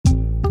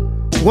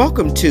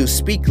Welcome to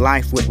Speak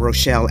Life with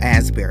Rochelle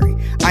Asbury.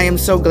 I am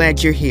so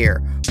glad you're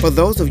here. For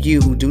those of you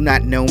who do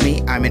not know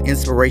me, I'm an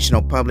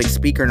inspirational public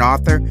speaker and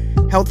author,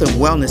 health and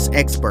wellness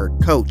expert,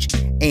 coach,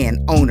 and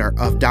owner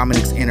of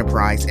Dominic's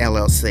Enterprise,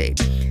 LLC.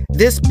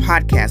 This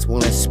podcast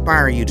will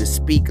inspire you to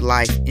speak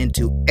life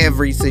into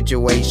every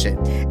situation,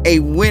 a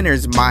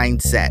winner's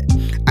mindset.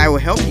 I will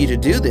help you to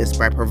do this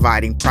by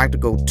providing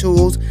practical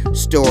tools,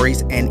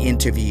 stories, and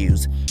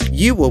interviews.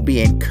 You will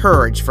be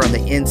encouraged from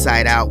the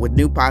inside out with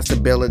new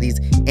possibilities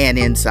and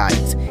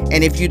insights.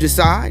 And if you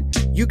decide,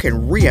 you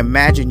can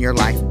reimagine your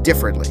life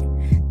differently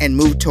and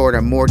move toward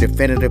a more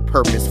definitive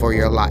purpose for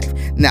your life.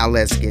 Now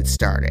let's get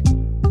started.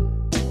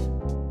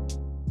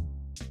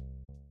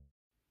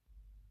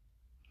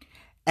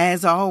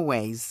 As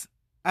always,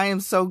 I am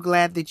so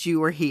glad that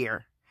you are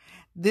here.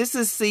 This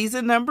is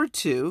season number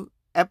 2,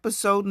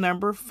 episode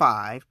number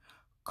 5,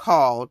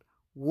 called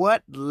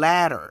What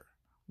Ladder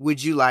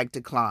Would You Like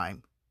to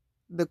Climb?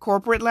 The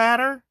corporate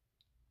ladder?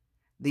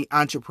 The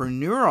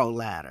entrepreneurial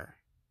ladder?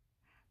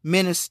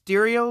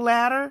 Ministerial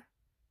ladder?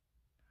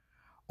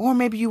 Or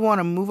maybe you want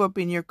to move up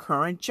in your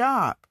current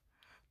job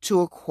to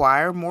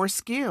acquire more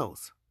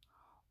skills.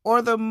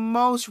 Or the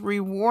most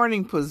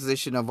rewarding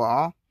position of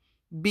all,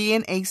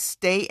 being a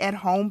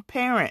stay-at-home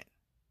parent.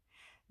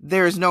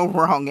 There is no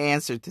wrong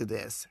answer to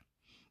this.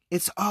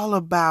 It's all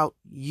about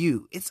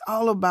you. It's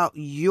all about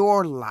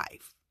your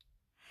life.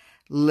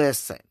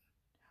 Listen,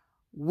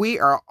 we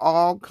are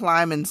all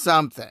climbing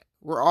something.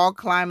 We're all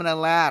climbing a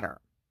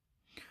ladder.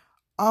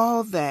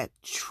 All that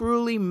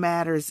truly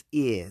matters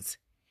is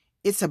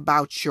it's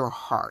about your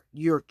heart,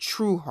 your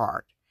true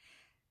heart.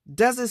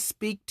 Does it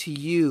speak to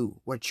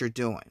you what you're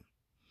doing?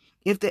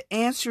 If the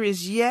answer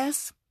is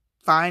yes,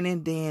 fine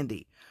and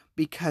dandy,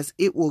 because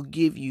it will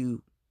give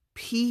you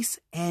peace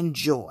and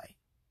joy,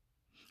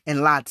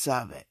 and lots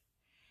of it.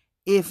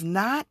 If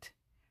not,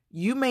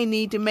 you may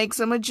need to make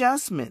some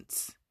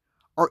adjustments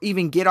or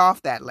even get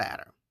off that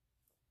ladder.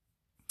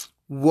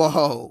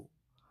 Whoa!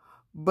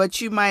 But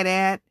you might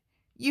add,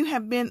 you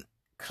have been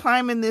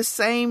climbing this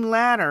same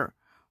ladder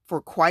for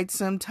quite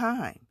some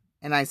time.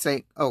 And I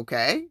say,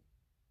 okay.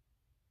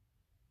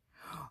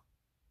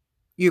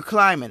 You're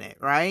climbing it,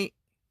 right?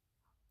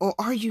 Or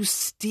are you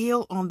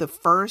still on the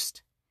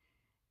first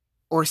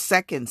or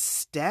second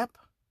step?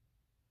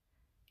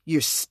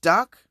 You're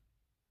stuck?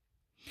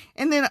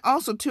 And then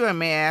also, too, I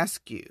may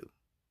ask you,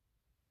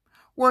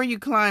 where are you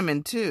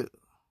climbing to?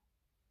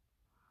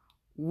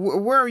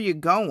 Where are you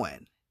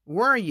going?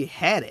 Where are you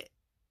headed?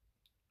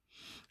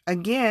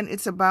 Again,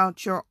 it's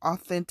about your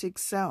authentic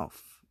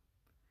self.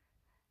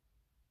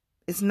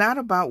 It's not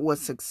about what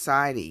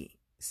society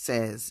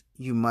says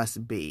you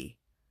must be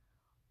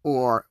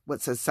or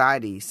what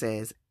society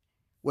says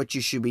what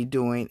you should be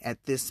doing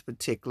at this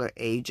particular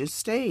age or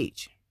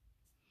stage.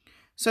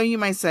 So you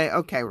might say,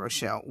 okay,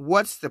 Rochelle,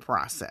 what's the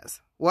process?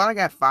 Well, I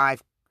got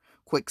 5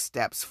 quick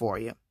steps for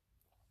you.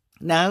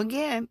 Now,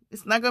 again,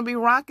 it's not going to be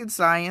rocket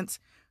science.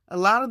 A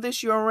lot of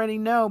this you already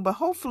know, but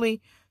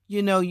hopefully,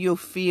 you'll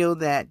feel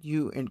that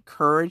you're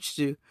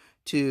encouraged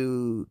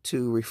to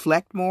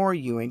reflect more.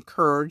 You're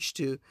encouraged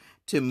to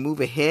move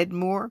ahead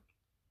more.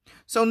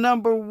 So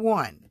number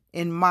 1,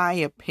 in my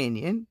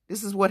opinion,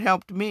 this is what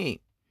helped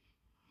me,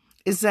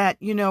 is that,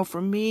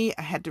 for me,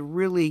 I had to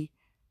really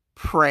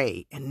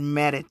pray and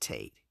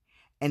meditate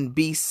and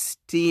be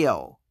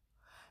still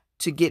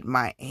to get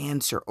my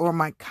answer or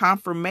my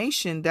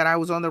confirmation that I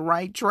was on the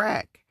right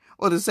track,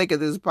 or the sake of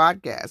this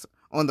podcast,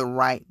 on the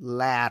right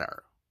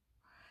ladder.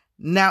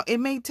 Now, it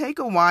may take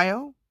a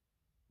while,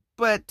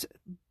 but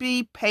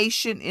be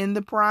patient in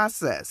the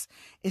process.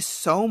 It's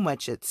so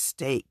much at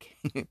stake.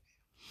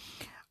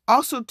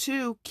 Also,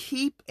 too,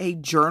 keep a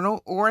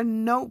journal or a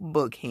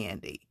notebook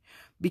handy,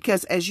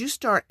 because as you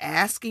start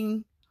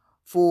asking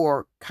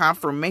for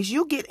confirmation,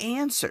 you'll get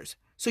answers.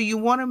 So you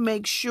want to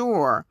make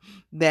sure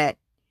that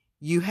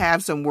you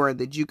have somewhere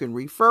that you can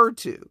refer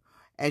to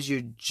as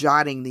you're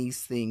jotting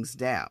these things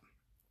down.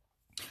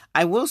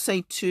 I will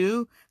say,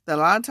 too, that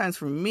a lot of times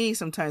for me,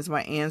 sometimes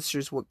my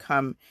answers would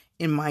come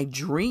in my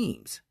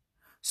dreams.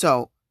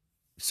 So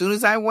as soon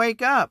as I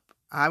wake up,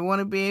 I want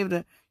to be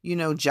able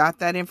to, jot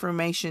that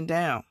information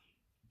down.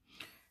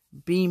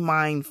 Be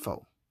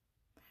mindful.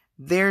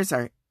 There's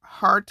a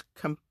heart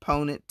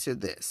component to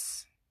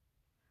this.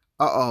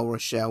 Uh-oh,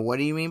 Rochelle, what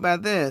do you mean by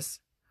this?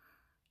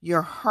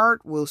 Your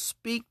heart will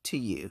speak to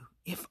you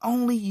if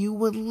only you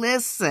would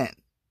listen.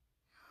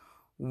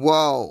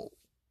 Whoa.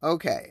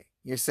 Okay.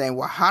 You're saying,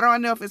 well, how do I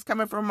know if it's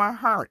coming from my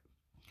heart?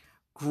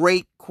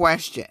 Great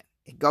question.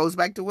 It goes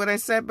back to what I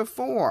said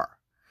before.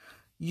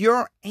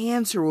 Your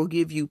answer will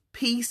give you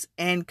peace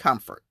and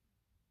comfort.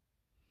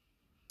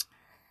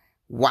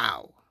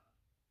 Wow.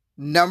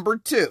 Number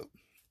 2.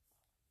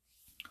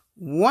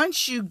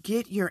 Once you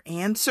get your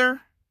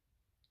answer,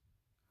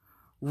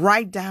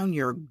 write down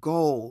your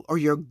goal or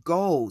your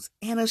goals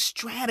and a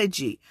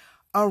strategy,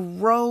 a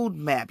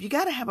roadmap. You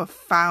got to have a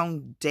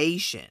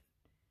foundation.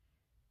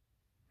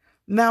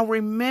 Now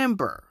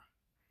remember,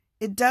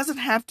 it doesn't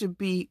have to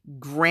be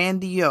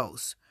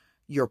grandiose,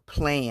 your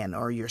plan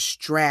or your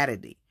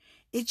strategy.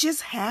 It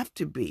just have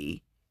to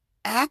be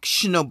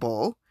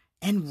actionable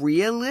and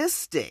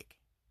realistic.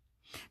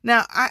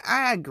 Now,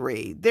 I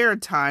agree. There are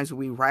times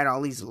we write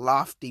all these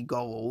lofty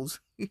goals,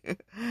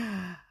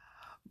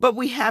 but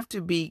we have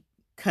to be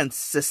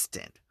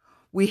consistent.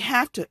 We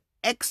have to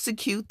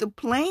execute the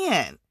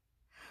plan.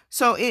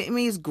 So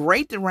it's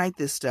great to write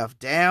this stuff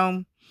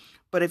down,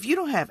 but if you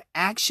don't have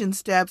action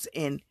steps,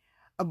 and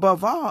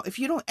above all, if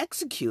you don't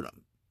execute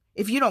them,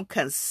 if you don't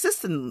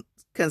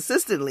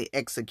consistently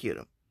execute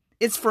them,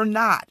 it's for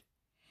naught,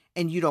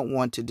 and you don't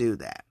want to do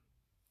that.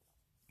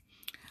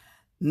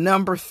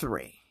 Number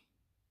 3,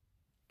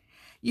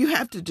 you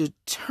have to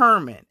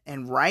determine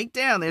and write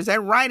down, there's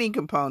that writing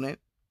component,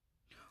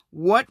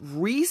 what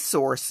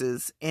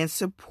resources and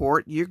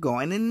support you're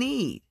going to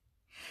need.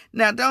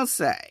 Now, don't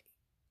say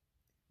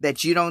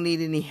that you don't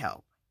need any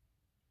help.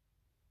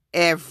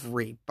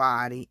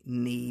 Everybody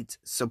needs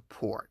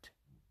support.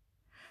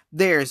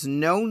 There's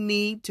no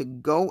need to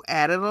go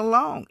at it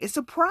alone. It's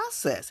a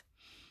process.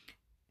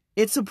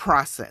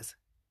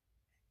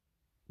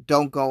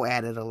 Don't go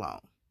at it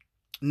alone.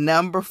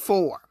 Number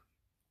 4,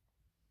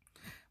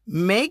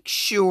 make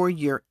sure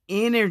your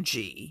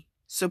energy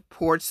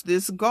supports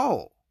this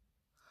goal.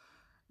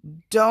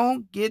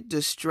 Don't get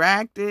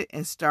distracted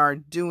and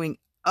start doing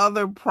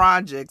other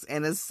projects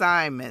and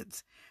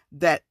assignments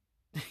that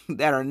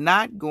are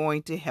not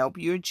going to help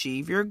you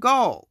achieve your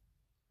goal.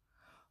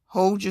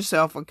 Hold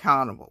yourself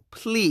accountable.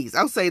 Please,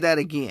 I'll say that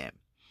again.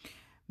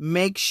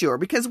 Make sure,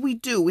 because we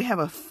have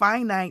a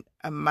finite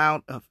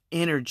amount of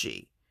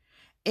energy.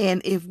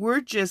 And if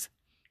we're just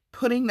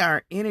putting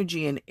our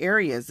energy in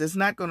areas that's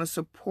not going to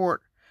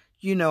support,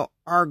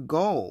 our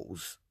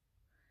goals,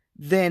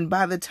 then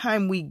by the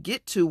time we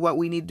get to what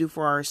we need to do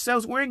for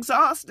ourselves, we're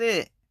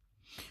exhausted.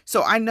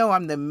 So I know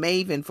I'm the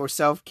maven for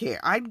self-care.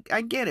 I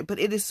get it, but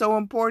it is so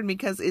important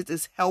because it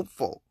is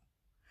helpful.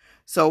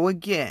 So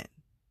again,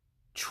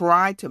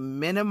 try to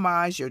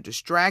minimize your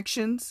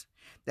distractions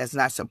that's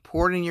not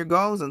supporting your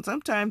goals. And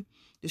sometimes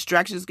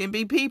distractions can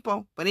be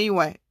people. But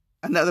anyway,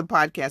 another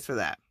podcast for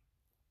that.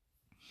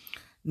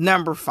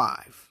 Number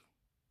 5,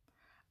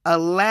 a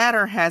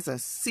ladder has a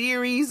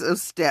series of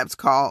steps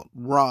called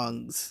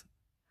rungs.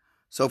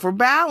 So for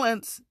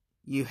balance,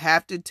 you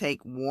have to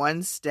take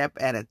one step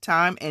at a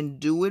time and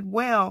do it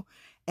well.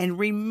 And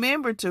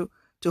remember to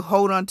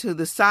hold on to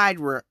the side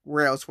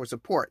rails for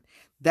support.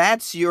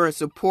 That's your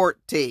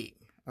support team.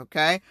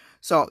 Okay.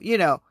 So,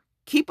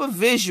 keep a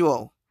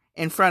visual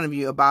in front of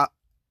you about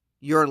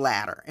your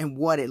ladder and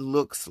what it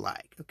looks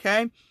like.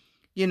 Okay.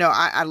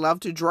 I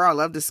love to draw. I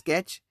love to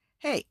sketch.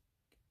 Hey,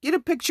 get a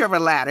picture of a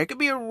ladder. It could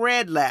be a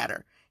red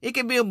ladder. It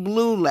could be a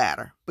blue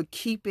ladder, but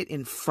keep it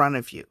in front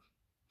of you.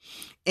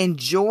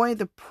 Enjoy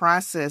the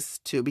process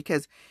too,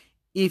 because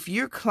if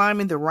you're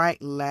climbing the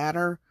right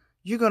ladder,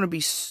 you're going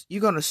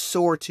to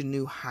soar to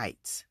new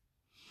heights.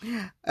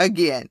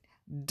 Again,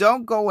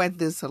 don't go at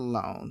this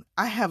alone.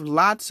 I have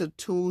lots of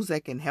tools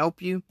that can help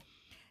you.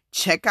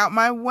 Check out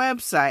my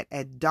website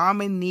at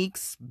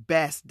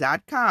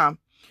dominiquesbest.com.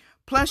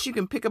 Plus, you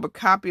can pick up a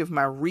copy of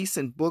my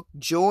recent book,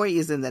 Joy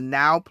is in the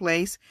Now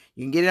Place.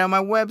 You can get it on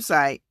my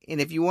website. And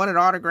if you want an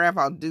autograph,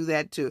 I'll do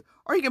that too.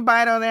 Or you can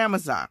buy it on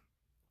Amazon.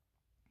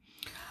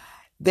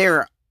 There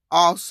are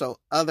also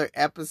other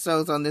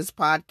episodes on this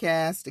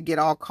podcast to get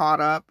all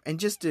caught up and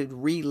just to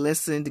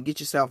re-listen, to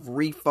get yourself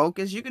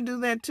refocused. You can do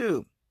that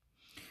too.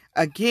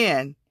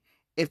 Again,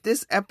 if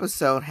this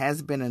episode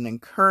has been an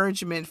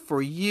encouragement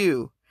for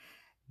you,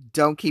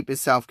 don't keep it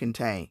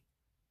self-contained.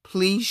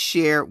 Please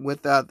share it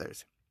with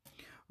others.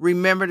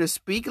 Remember to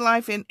speak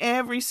life in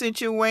every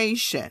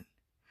situation.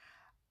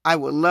 I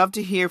would love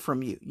to hear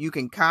from you. You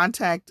can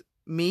contact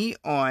me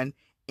on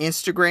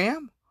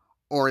Instagram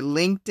or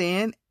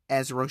LinkedIn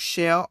as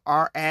Rochelle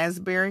R.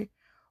 Asbury,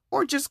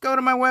 or just go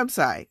to my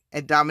website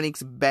at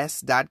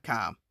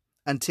dominiquesbest.com.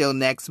 Until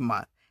next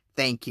month,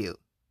 thank you.